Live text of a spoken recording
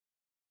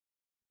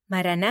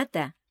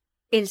Maranata,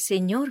 el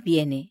Señor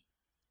viene.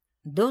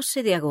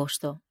 12 de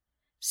agosto.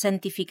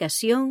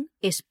 Santificación,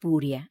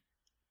 espuria.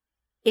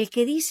 El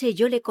que dice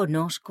yo le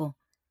conozco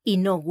y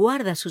no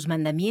guarda sus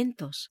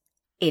mandamientos,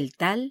 el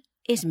tal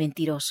es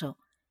mentiroso,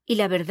 y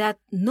la verdad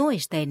no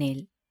está en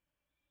él.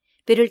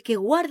 Pero el que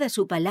guarda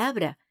su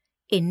palabra,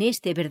 en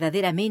este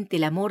verdaderamente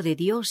el amor de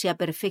Dios se ha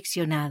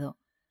perfeccionado.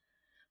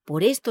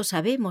 Por esto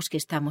sabemos que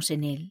estamos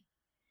en él.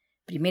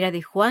 Primera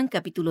de Juan,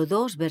 capítulo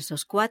 2,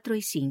 versos 4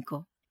 y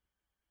 5.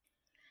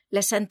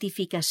 La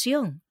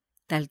santificación,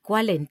 tal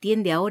cual la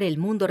entiende ahora el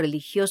mundo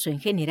religioso en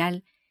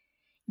general,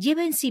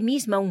 lleva en sí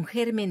misma un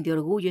germen de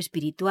orgullo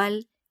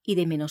espiritual y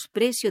de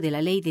menosprecio de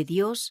la ley de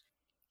Dios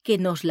que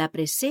nos la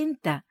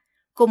presenta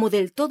como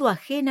del todo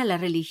ajena a la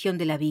religión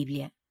de la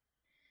Biblia.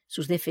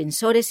 Sus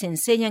defensores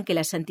enseñan que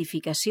la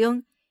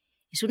santificación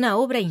es una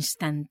obra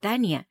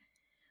instantánea,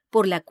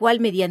 por la cual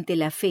mediante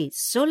la fe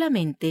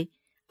solamente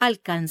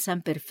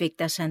alcanzan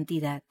perfecta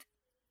santidad.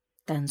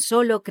 Tan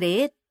solo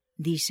creed,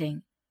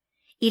 dicen,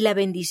 y la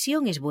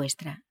bendición es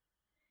vuestra.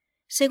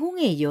 Según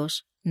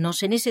ellos, no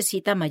se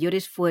necesita mayor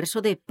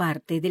esfuerzo de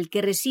parte del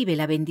que recibe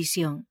la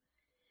bendición.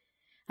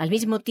 Al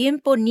mismo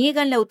tiempo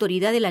niegan la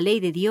autoridad de la ley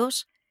de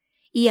Dios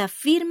y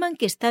afirman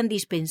que están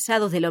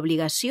dispensados de la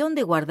obligación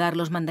de guardar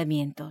los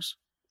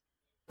mandamientos.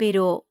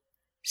 Pero,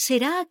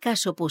 ¿será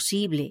acaso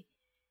posible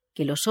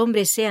que los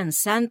hombres sean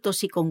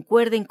santos y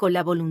concuerden con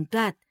la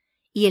voluntad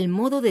y el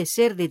modo de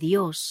ser de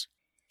Dios,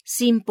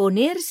 sin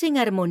ponerse en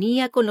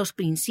armonía con los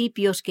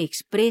principios que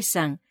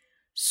expresan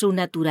su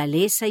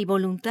naturaleza y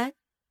voluntad?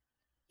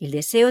 El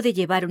deseo de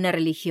llevar una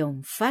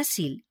religión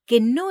fácil, que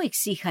no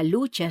exija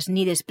luchas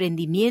ni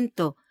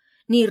desprendimiento,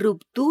 ni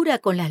ruptura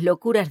con las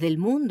locuras del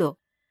mundo,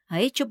 ha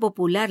hecho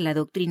popular la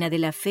doctrina de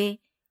la fe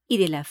y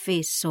de la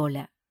fe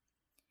sola.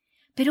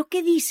 ¿Pero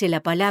qué dice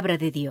la palabra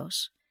de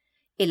Dios?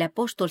 El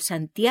apóstol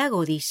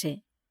Santiago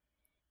dice: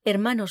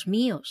 Hermanos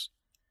míos,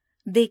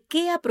 ¿de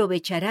qué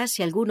aprovechará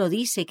si alguno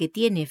dice que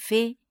tiene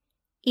fe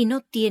y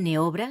no tiene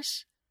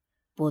obras?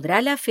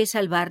 ¿Podrá la fe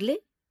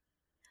salvarle?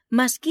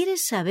 ¿Mas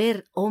quieres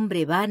saber,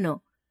 hombre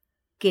vano,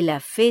 que la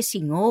fe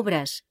sin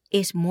obras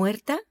es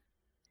muerta?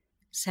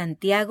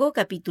 Santiago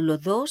capítulo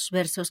 2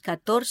 versos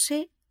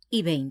 14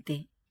 y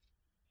 20.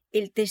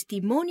 El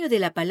testimonio de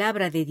la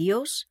palabra de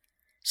Dios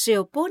se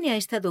opone a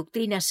esta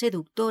doctrina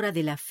seductora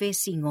de la fe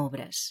sin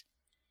obras.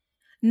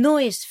 No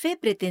es fe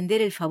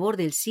pretender el favor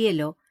del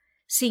cielo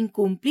sin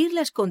cumplir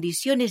las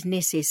condiciones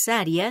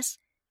necesarias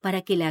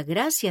para que la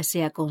gracia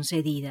sea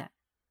concedida.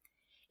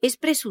 Es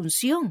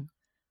presunción,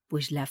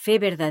 pues la fe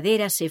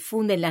verdadera se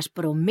funda en las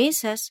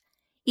promesas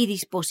y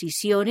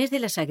disposiciones de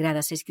las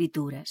Sagradas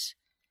Escrituras.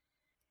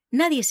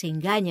 Nadie se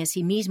engaña a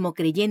sí mismo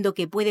creyendo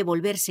que puede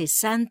volverse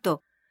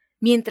santo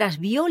mientras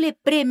viole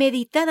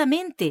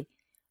premeditadamente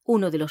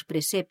uno de los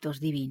preceptos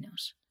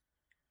divinos.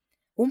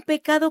 Un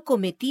pecado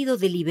cometido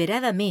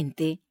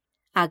deliberadamente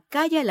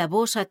acalla la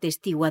voz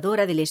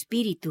atestiguadora del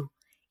Espíritu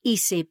y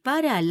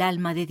separa al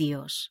alma de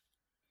Dios.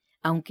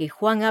 Aunque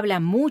Juan habla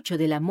mucho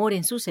del amor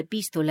en sus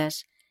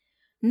epístolas,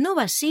 no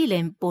vacila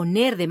en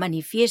poner de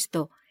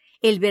manifiesto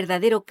el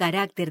verdadero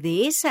carácter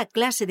de esa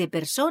clase de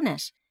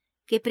personas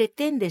que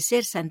pretende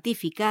ser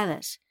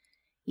santificadas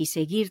y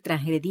seguir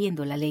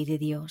transgrediendo la ley de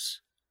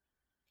Dios.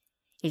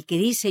 El que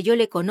dice yo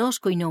le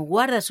conozco y no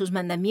guarda sus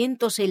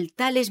mandamientos, el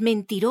tal es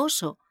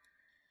mentiroso,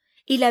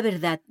 y la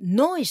verdad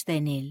no está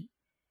en él.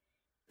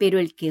 Pero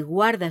el que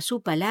guarda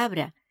su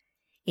palabra,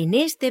 en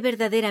este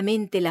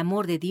verdaderamente el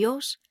amor de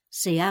Dios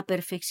se ha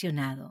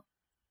perfeccionado.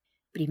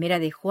 Primera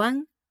de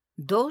Juan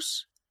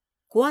 2,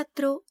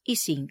 4 y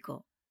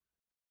 5.